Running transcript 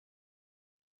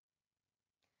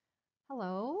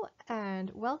Hello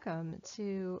and welcome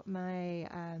to my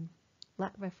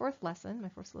fourth lesson, my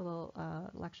first little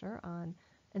lecture on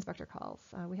inspector calls.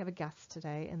 We have a guest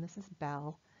today, and this is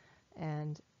Belle,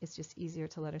 and it's just easier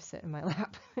to let her sit in my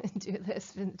lap and do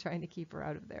this than trying to keep her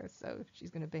out of there. So she's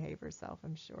going to behave herself,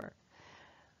 I'm sure.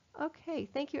 Okay,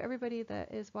 thank you everybody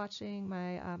that is watching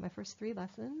my first three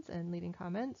lessons and leaving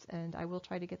comments, and I will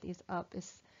try to get these up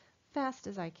as fast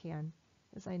as I can,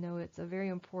 as I know it's a very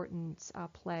important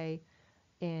play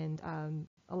and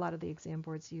a lot of the exam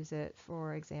boards use it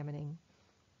for examining.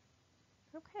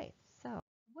 Okay, so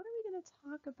what are we going to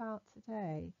talk about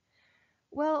today?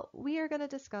 Well, we are going to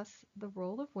discuss the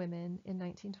role of women in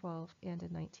 1912 and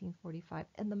in 1945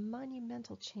 and the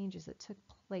monumental changes that took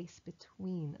place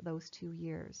between those 2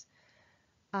 years.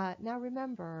 Now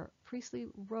remember, Priestley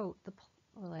wrote the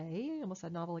play, I almost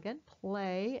said novel again,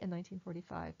 play in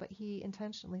 1945, but he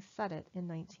intentionally set it in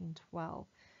 1912.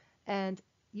 And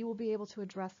you will be able to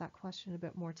address that question a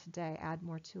bit more today, add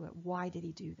more to it. Why did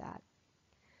he do that?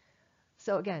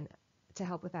 So again, to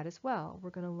help with that as well,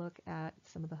 we're going to look at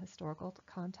some of the historical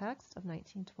context of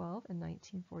 1912 and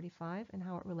 1945 and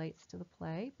how it relates to the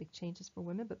play. Big changes for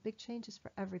women, but big changes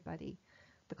for everybody.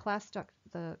 The class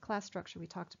structure we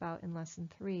talked about in lesson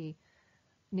 3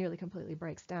 nearly completely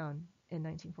breaks down in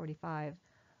 1945.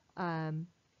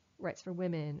 Rights for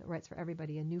women, rights for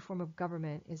everybody. A new form of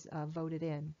government is voted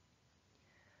in.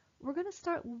 We're going to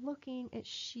start looking at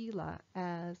Shelia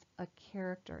as a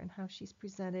character and how she's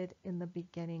presented in the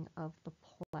beginning of the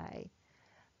play.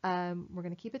 We're going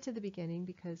to keep it to the beginning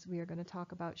because we are going to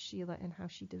talk about Shelia and how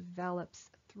she develops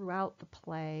throughout the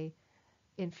play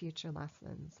in future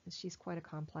lessons. She's quite a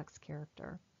complex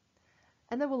character.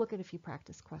 And then we'll look at a few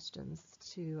practice questions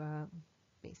to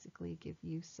basically give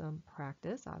you some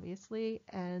practice, obviously,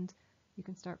 and you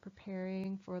can start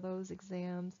preparing for those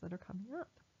exams that are coming up.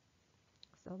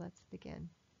 So let's begin.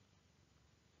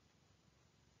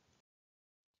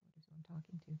 What is who I'm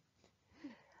talking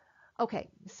to? Okay,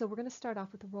 so we're going to start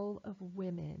off with the role of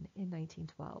women in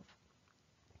 1912.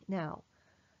 Now,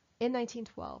 in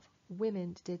 1912,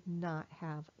 women did not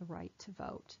have the right to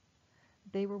vote.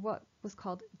 They were what was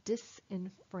called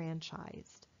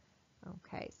disenfranchised.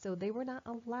 Okay, so they were not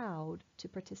allowed to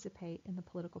participate in the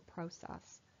political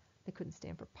process. They couldn't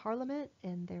stand for parliament,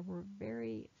 and there were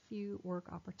very few work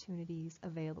opportunities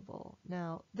available.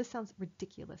 Now, this sounds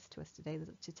ridiculous to us today,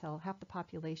 to tell half the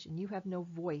population you have no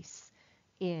voice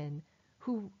in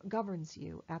who governs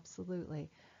you.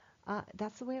 Absolutely.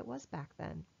 That's the way it was back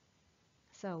then.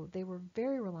 So they were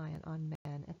very reliant on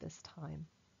men at this time.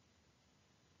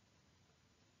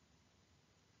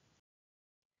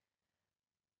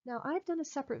 Now, I've done a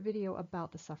separate video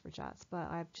about the suffragettes, but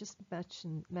I've just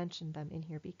mentioned them in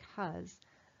here because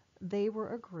they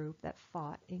were a group that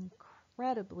fought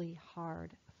incredibly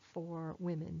hard for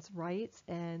women's rights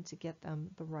and to get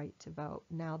them the right to vote.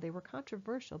 Now, they were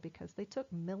controversial because they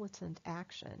took militant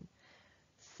action.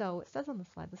 So it says on the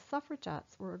slide, the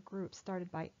suffragettes were a group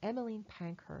started by Emmeline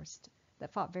Pankhurst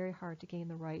that fought very hard to gain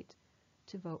the right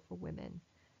to vote for women.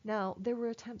 Now, there were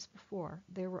attempts before.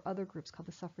 There were other groups called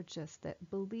the suffragists that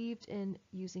believed in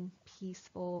using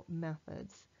peaceful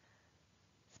methods.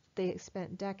 They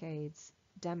spent decades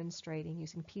demonstrating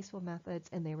using peaceful methods,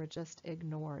 and they were just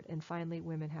ignored. And finally,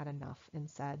 women had enough and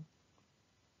said,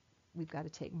 we've got to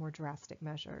take more drastic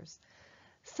measures.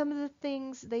 Some of the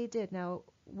things they did. Now,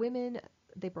 women,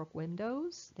 they broke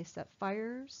windows, they set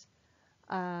fires,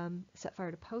 set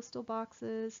fire to postal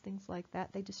boxes, things like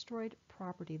that. They destroyed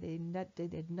property. They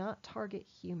did not target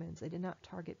humans. They did not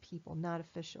target people, not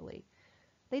officially.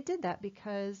 They did that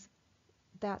because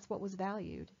that's what was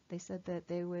valued. They said that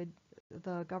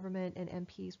the government and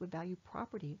MPs would value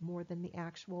property more than the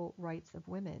actual rights of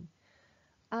women.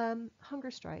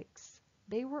 Hunger strikes.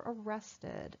 They were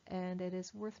arrested, and it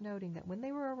is worth noting that when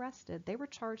they were arrested, they were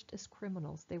charged as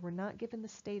criminals. They were not given the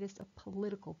status of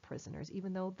political prisoners,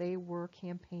 even though they were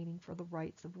campaigning for the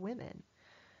rights of women.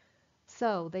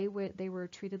 So they were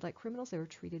treated like criminals. They were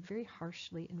treated very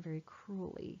harshly and very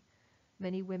cruelly.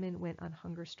 Many women went on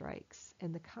hunger strikes,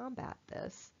 and to combat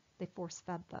this, they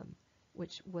force-fed them,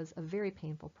 which was a very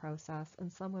painful process,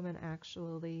 and some women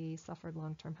actually suffered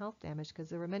long-term health damage because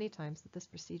there were many times that this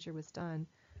procedure was done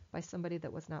by somebody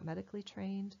that was not medically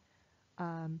trained,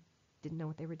 didn't know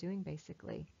what they were doing,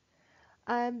 basically.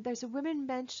 There's a woman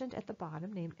mentioned at the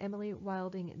bottom named Emily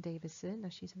Wilding Davison. Now,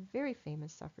 she's a very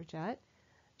famous suffragette.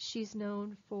 She's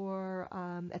known for,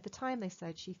 at the time they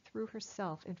said, she threw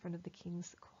herself in front of the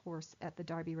king's horse at the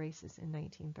Derby races in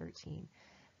 1913.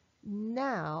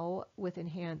 Now, with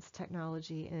enhanced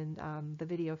technology and the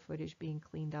video footage being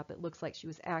cleaned up, it looks like she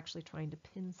was actually trying to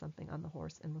pin something on the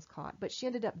horse and was caught. But she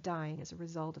ended up dying as a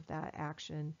result of that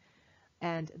action,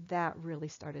 and that really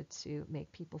started to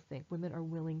make people think women are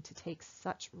willing to take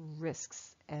such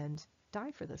risks and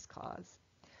die for this cause.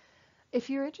 If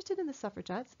you're interested in the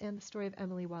suffragettes and the story of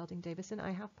Emily Wilding Davison,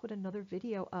 I have put another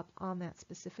video up on that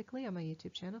specifically on my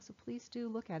YouTube channel, so please do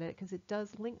look at it because it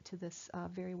does link to this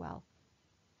very well,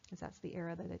 because that's the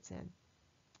era that it's in.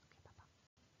 Okay,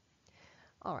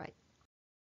 all right.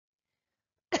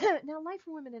 Now, life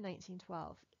for women in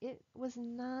 1912, it was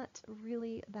not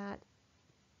really that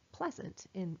pleasant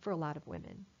for a lot of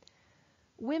women.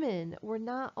 Women were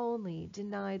not only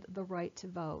denied the right to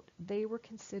vote, they were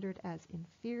considered as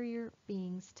inferior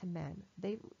beings to men.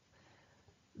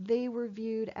 They were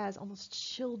viewed as almost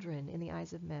children in the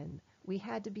eyes of men. We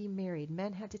had to be married.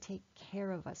 Men had to take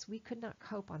care of us. We could not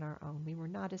cope on our own. We were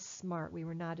not as smart. We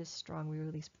were not as strong. We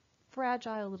were these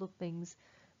fragile little things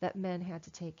that men had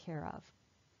to take care of.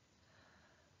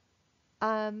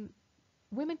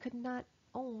 Women could not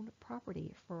own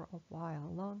property for a while,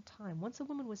 a long time. Once a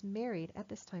woman was married, at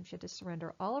this time she had to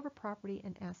surrender all of her property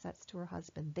and assets to her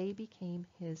husband. They became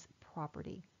his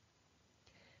property.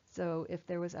 So if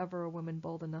there was ever a woman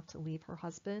bold enough to leave her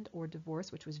husband or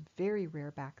divorce, which was very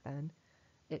rare back then,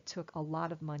 it took a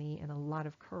lot of money and a lot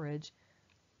of courage.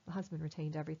 The husband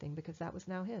retained everything because that was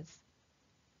now his.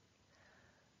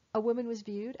 A woman was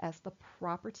viewed as the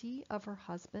property of her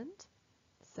husband.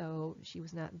 So she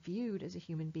was not viewed as a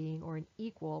human being or an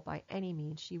equal by any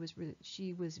means. She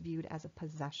was viewed as a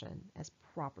possession, as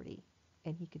property,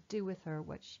 and he could do with her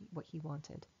what he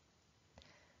wanted.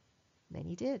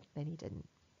 Many did, many didn't.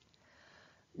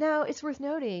 Now, it's worth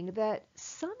noting that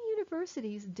some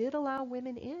universities did allow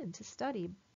women in to study,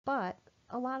 but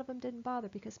a lot of them didn't bother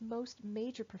because most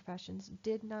major professions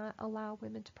did not allow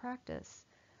women to practice.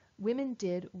 Women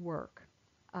did work.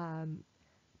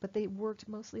 But they worked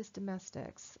mostly as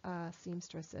domestics,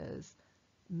 seamstresses,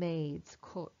 maids,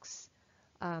 cooks.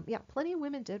 Yeah, plenty of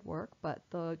women did work, but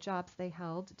the jobs they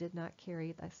held did not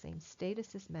carry the same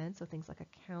status as men. So things like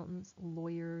accountants,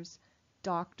 lawyers,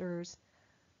 doctors,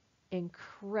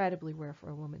 incredibly rare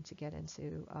for a woman to get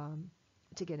into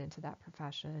that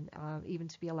profession, even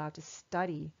to be allowed to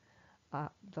study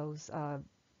those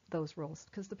roles,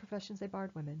 because the professions they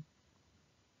barred women.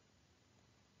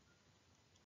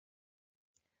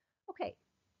 Okay,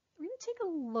 we're going to take a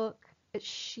look at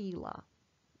Shelia.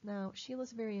 Now,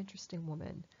 Sheila's a very interesting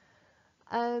woman.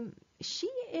 She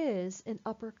is an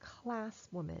upper class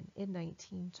woman in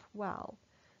 1912.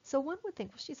 So one would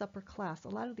think, well, she's upper class. A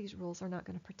lot of these rules are not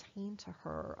going to pertain to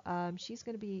her. She's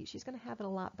going to have it a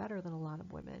lot better than a lot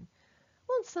of women.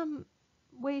 Well, in some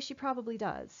ways, she probably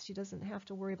does. She doesn't have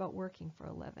to worry about working for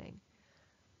a living.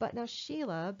 But now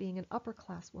Shelia, being an upper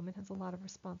class woman, has a lot of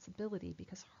responsibility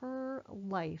because her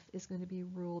life is going to be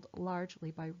ruled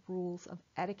largely by rules of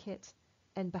etiquette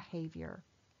and behavior.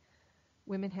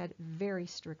 Women had very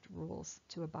strict rules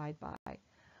to abide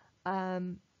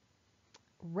by.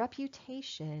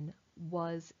 Reputation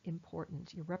was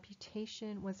important. Your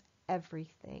reputation was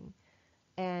everything.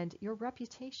 And your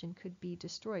reputation could be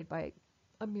destroyed by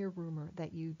a mere rumor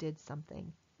that you did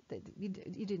something. You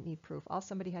didn't need proof. All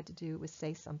somebody had to do was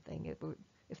say something.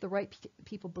 If the right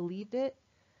people believed it,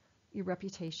 your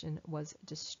reputation was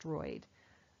destroyed.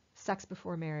 Sex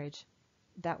before marriage,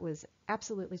 that was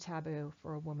absolutely taboo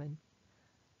for a woman.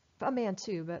 A man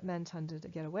too, but men tended to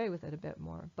get away with it a bit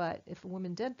more. But if a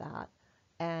woman did that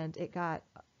and it got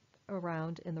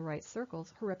around in the right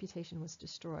circles, her reputation was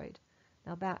destroyed.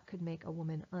 Now that could make a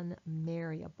woman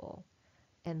unmarriable.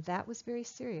 And that was very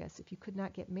serious. If you could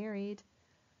not get married,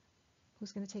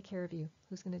 who's going to take care of you?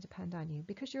 Who's going to depend on you?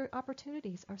 Because your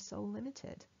opportunities are so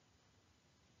limited.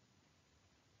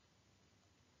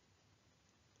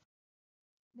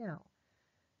 Now,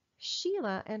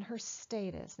 Shelia and her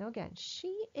status. Now again,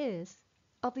 she is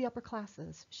of the upper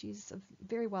classes. She's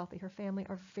very wealthy. Her family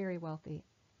are very wealthy.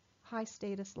 High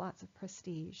status, lots of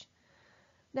prestige.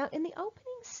 Now, in the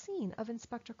opening scene of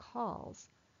Inspector Calls,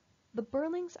 the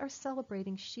Burlings are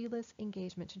celebrating Sheila's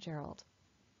engagement to Gerald.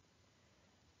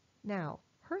 Now,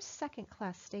 her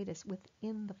second-class status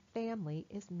within the family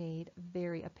is made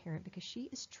very apparent because she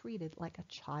is treated like a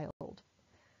child.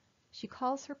 She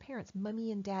calls her parents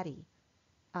Mummy and Daddy.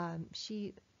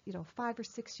 She, 5 or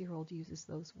 6-year-old uses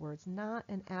those words, not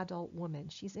an adult woman.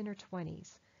 She's in her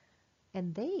 20s.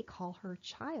 And they call her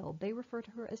child. They refer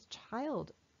to her as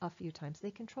child a few times.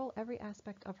 They control every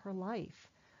aspect of her life,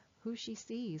 who she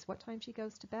sees, what time she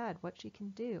goes to bed, what she can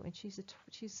do. And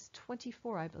she's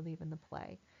 24, I believe, in the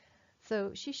play.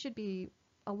 So she should be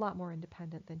a lot more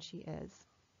independent than she is.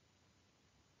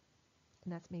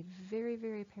 And that's made very,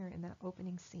 very apparent in that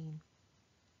opening scene.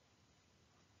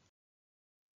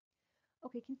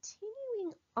 Okay,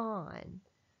 continuing on.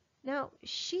 Now,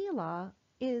 Sheila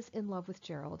is in love with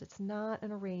Gerald. It's not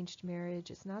an arranged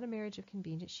marriage. It's not a marriage of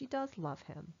convenience. She does love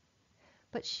him.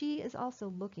 But she is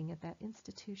also looking at that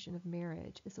institution of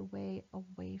marriage as a way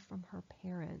away from her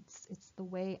parents. It's the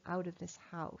way out of this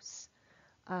house.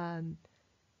 Um,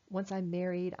 Once I'm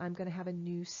married, I'm going to have a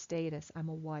new status. I'm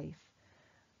a wife.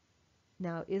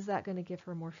 Now, is that going to give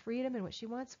her more freedom in what she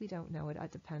wants? We don't know.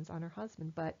 It depends on her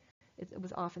husband. But it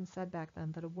was often said back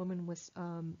then that a woman was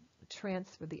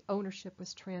transferred, the ownership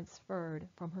was transferred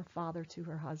from her father to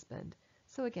her husband.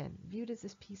 So again, viewed as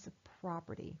this piece of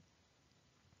property.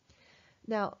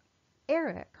 Now,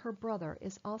 Eric, her brother,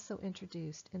 is also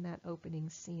introduced in that opening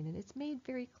scene, and it's made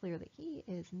very clear that he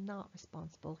is not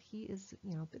responsible. He is,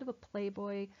 a bit of a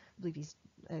playboy. I believe he's,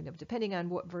 depending on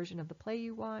what version of the play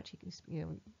you watch, he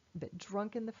can, a bit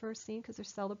drunk in the first scene because they're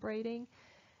celebrating.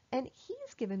 And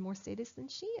he's given more status than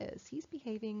she is. He's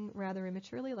behaving rather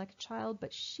immaturely like a child,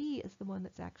 but she is the one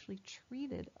that's actually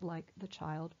treated like the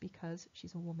child because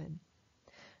she's a woman.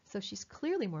 So she's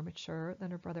clearly more mature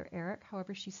than her brother Eric.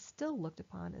 However, she's still looked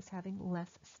upon as having less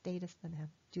status than him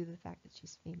due to the fact that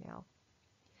she's female.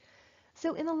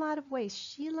 So in a lot of ways,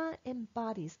 Sheila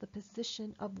embodies the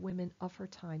position of women of her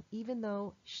time, even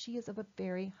though she is of a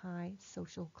very high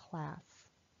social class.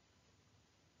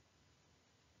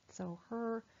 So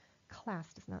her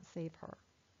class does not save her.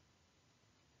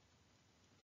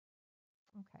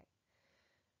 Okay.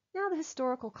 Now the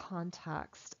historical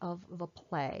context of the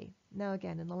play. Now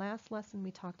again, in the last lesson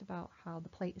we talked about how the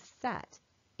play is set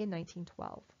in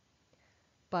 1912,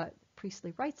 but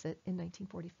Priestley writes it in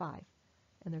 1945,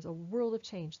 and there's a world of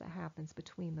change that happens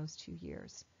between those 2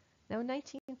 years. Now in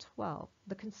 1912,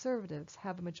 the Conservatives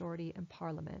have a majority in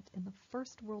Parliament, and the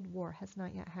First World War has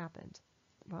not yet happened.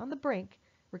 We're on the brink,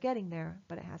 we're getting there,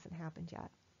 but it hasn't happened yet.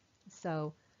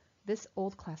 So this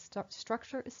old class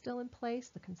structure is still in place.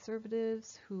 The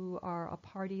Conservatives, who are a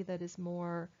party that is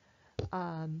more,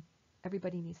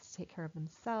 everybody needs to take care of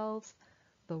themselves.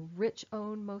 The rich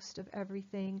own most of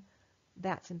everything.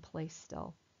 That's in place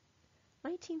still.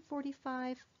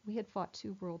 1945, we had fought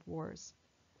 2 world wars.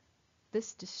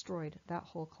 This destroyed that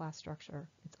whole class structure.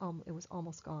 It was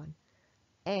almost gone.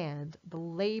 And the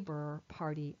Labour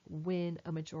Party win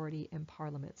a majority in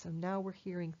Parliament. So now we're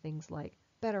hearing things like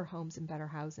better homes and better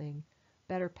housing,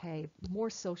 better pay, more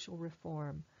social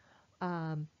reform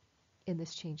in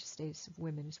this changed status of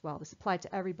women as well. This applied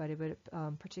to everybody, but it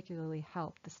particularly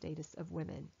helped the status of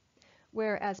women.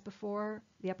 Whereas before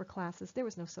the upper classes, there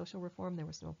was no social reform, there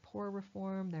was no poor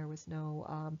reform, there was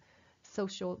no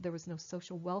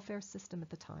social welfare system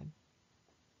at the time.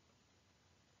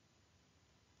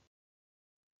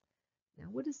 Now,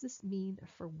 what does this mean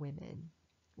for women?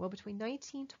 Well, between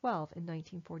 1912 and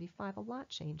 1945, a lot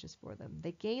changes for them.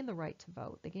 They gain the right to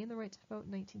vote. They gain the right to vote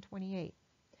in 1928.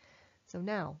 So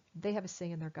now they have a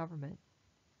say in their government.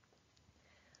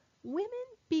 Women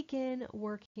begin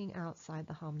working outside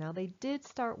the home. Now, they did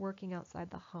start working outside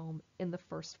the home in the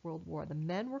First World War. The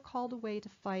men were called away to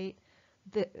fight,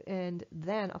 and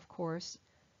then, of course,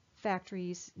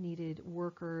 factories needed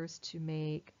workers to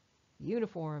make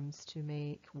uniforms, to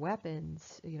make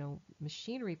weapons,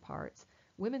 machinery parts.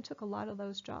 Women took a lot of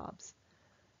those jobs.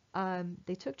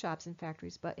 They took jobs in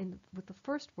factories, but with the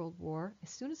First World War,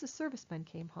 as soon as the servicemen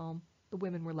came home, the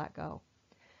women were let go.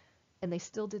 And they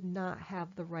still did not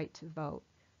have the right to vote.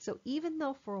 So even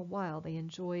though for a while they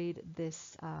enjoyed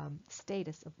this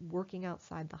status of working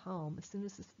outside the home, as soon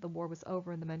as the war was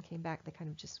over and the men came back, they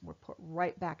kind of just were put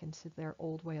right back into their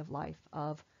old way of life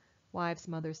of wives,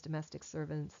 mothers, domestic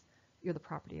servants. You're the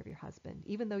property of your husband,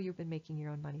 even though you've been making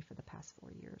your own money for the past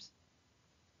 4 years.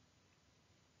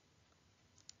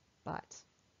 But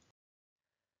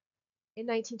in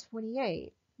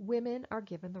 1928, women are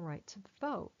given the right to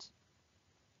vote.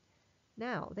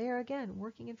 Now, they are again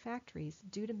working in factories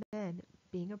due to men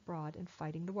being abroad and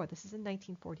fighting the war. This is in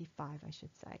 1945, I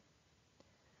should say.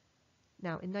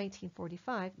 Now, in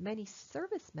 1945, many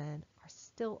servicemen are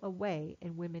still away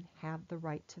and women have the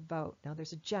right to vote. Now,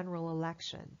 there's a general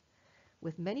election.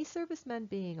 With many servicemen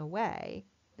being away,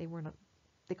 they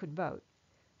couldn't vote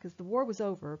because the war was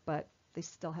over, but they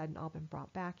still hadn't all been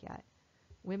brought back yet.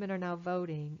 Women are now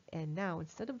voting, and now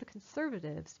instead of the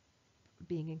Conservatives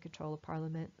being in control of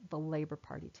Parliament, the Labour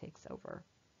Party takes over.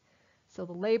 So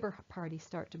the Labour Party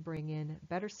start to bring in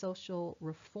better social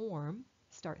reform,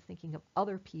 start thinking of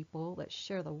other people that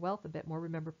share the wealth a bit more.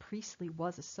 Remember, Priestley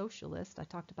was a socialist. I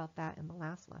talked about that in the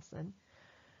last lesson.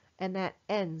 And that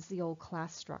ends the old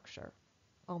class structure.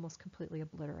 almost completely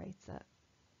obliterates it.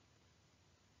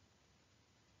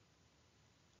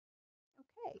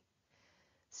 Okay,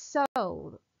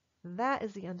 so that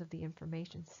is the end of the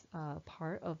information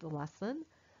part of the lesson.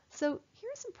 So here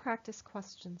are some practice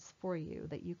questions for you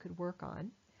that you could work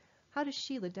on. How does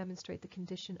Shelia demonstrate the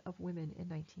condition of women in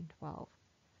 1912?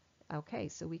 Okay,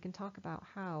 so we can talk about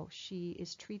how she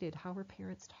is treated, how her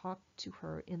parents talk to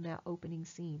her in that opening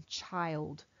scene.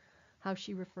 Child, how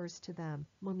she refers to them,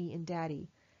 mommy and daddy.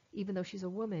 Even though she's a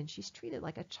woman, she's treated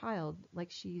like a child,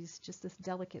 like she's just this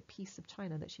delicate piece of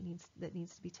china that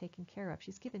needs to be taken care of.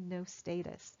 She's given no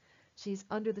status. She's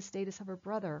under the status of her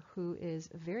brother, who is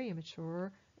very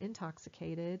immature,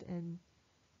 intoxicated, and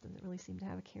doesn't really seem to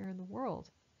have a care in the world.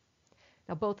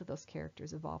 Now, both of those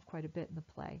characters evolve quite a bit in the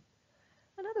play.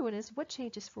 Another one is what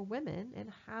changes for women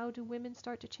and how do women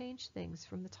start to change things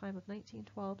from the time of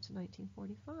 1912 to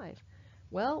 1945?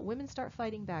 Well, women start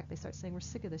fighting back. They start saying, we're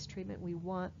sick of this treatment. We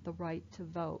want the right to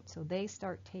vote. So they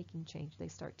start taking change. They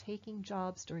start taking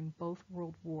jobs during both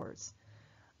world wars.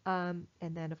 And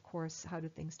then, of course, how do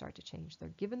things start to change? They're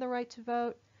given the right to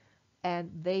vote,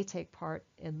 and they take part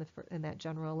in that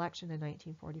general election in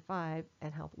 1945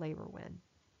 and help Labor win.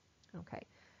 Okay.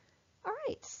 All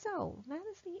right, so that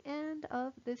is the end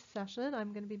of this session.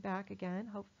 I'm going to be back again,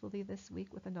 hopefully this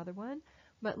week, with another one.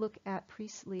 But look at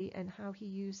Priestley and how he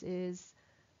uses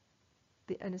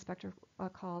an Inspector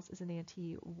Calls as an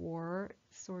anti-war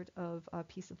sort of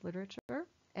piece of literature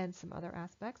and some other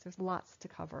aspects. There's lots to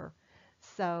cover.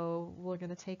 So we're going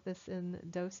to take this in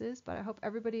doses, but I hope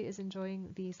everybody is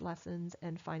enjoying these lessons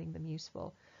and finding them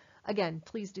useful. Again,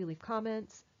 please do leave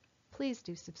comments. Please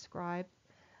do subscribe.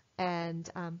 And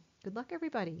good luck,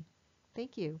 everybody.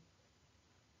 Thank you.